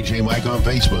find DJ Mike on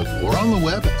Facebook or on the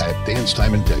web at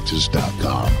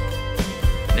dancetimintexas.com.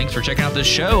 Thanks for checking out this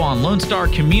show on Lone Star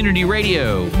Community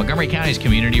Radio, Montgomery County's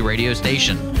community radio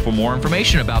station. For more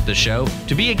information about this show,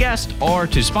 to be a guest, or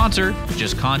to sponsor,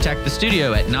 just contact the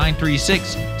studio at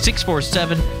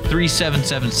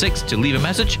 936-647-3776 to leave a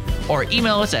message, or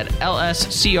email us at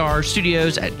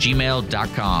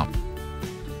lscrstudios@gmail.com.